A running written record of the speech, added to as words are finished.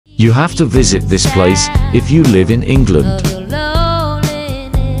You have to visit this place if you live in England.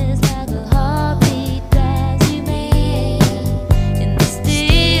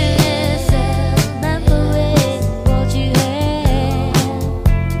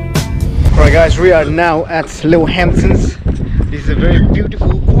 Alright guys, we are now at Littlehampton's. This is a very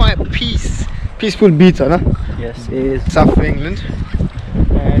beautiful, quiet, peaceful beach, huh? Yes, it is. South of England.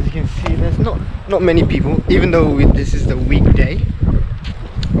 As you can see, there's not many people, even though this is the weekday.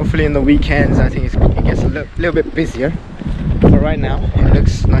 Hopefully in the weekends, I think it gets a little bit busier. But right now, it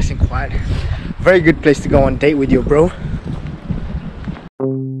looks nice and quiet. Very good place to go on a date with your bro.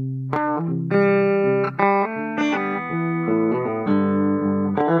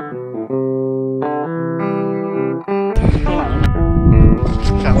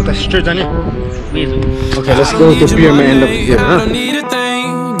 Okay, let's go to the pyramid end up here, huh?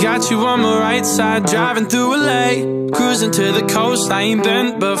 Got you on my right side, driving through LA, cruising to the coast, I ain't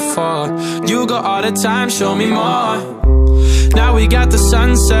been before. You got all the time, show me more. Now we got the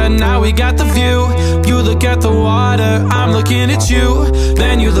sunset, now we got the view. You look at the water, I'm looking at you.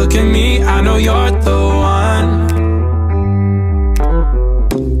 Then you look at me, I know you're the one.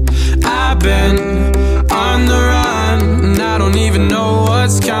 I've been on the run, and I don't even know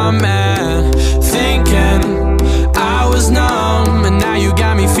what's coming. Thinking I was numb, and now you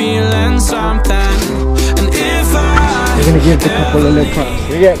got me feeling something. And if You're gonna give the couple a little props.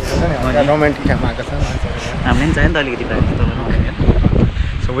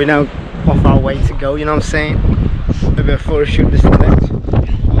 So we're now off our way to go, you know what I'm saying? Maybe a photo shoot this and that.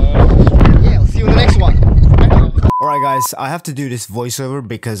 Yeah, I'll see you in the next one. Alright guys, I have to do this voiceover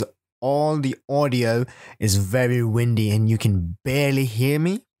because all the audio is very windy and you can barely hear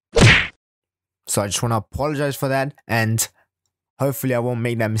me. So I just want to apologize for that, and hopefully I won't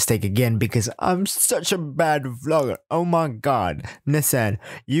make that mistake again because I'm such a bad vlogger. Oh my god. Nissan,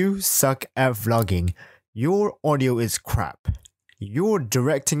 you suck at vlogging. Your audio is crap. Your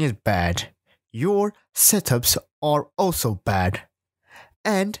directing is bad. Your setups are also bad.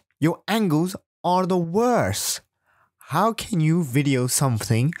 And your angles are the worst. How can you video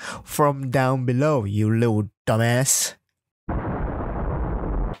something from down below, you little dumbass?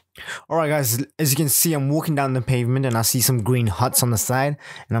 Alright guys, as you can see, I'm walking down the pavement and I see some green huts on the side,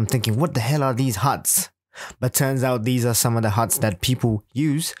 and I'm thinking, what the hell are these huts? But turns out these are some of the huts that people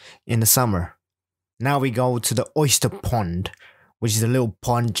use in the summer. Now we go to the oyster pond, which is a little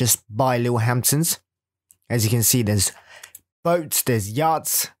pond just by Littlehampton's. As you can see, there's boats, there's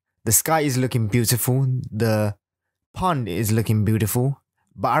yachts, the sky is looking beautiful, the pond is looking beautiful.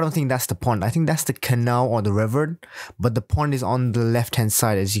 But I don't think that's the pond. I think that's the canal or the river. But the pond is on the left hand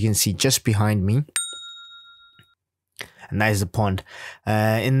side, as you can see just behind me. And that is the pond.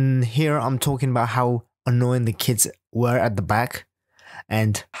 In here I'm talking about how annoying the kids were at the back,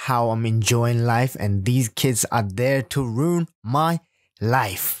 and how I'm enjoying life, and these kids are there to ruin my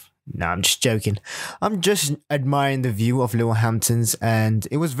life. No, I'm just joking. I'm just admiring the view of Littlehampton's, and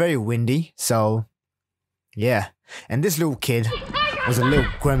it was very windy, so yeah. And this little kid was a little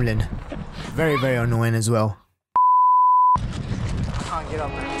gremlin. Very, very annoying as well. I can't get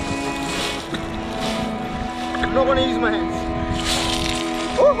up, man. I'm not gonna use my hands.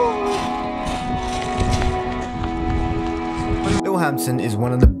 Littlehampton is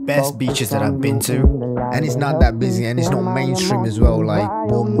one of the best beaches that I've been to, and it's not that busy, and it's not mainstream as well like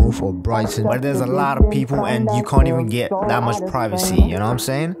Bournemouth or Brighton, but there's a lot of people and you can't even get that much privacy, you know what I'm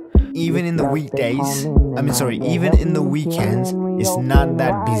saying? Even in the weekdays, even in the weekends, it's not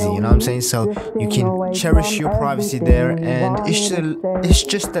that busy, you know what I'm saying? So you can cherish your privacy there, and it's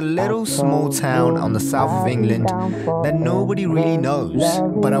just a little small town on the south of England that nobody really knows.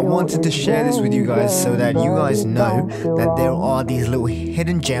 But I wanted to share this with you guys so that you guys know that there are these little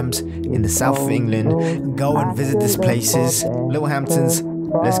hidden gems in the south of England. Go and visit these places. Littlehampton's.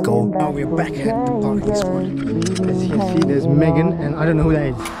 Let's go. Now we're back at the parking spot. As you can see, there's Megan, and I don't know who that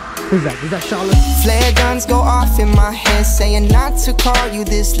is. Who's that? Is that Charlotte? Flare guns go off in my head, saying not to call you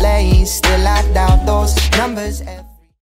this late. Still I doubt those numbers.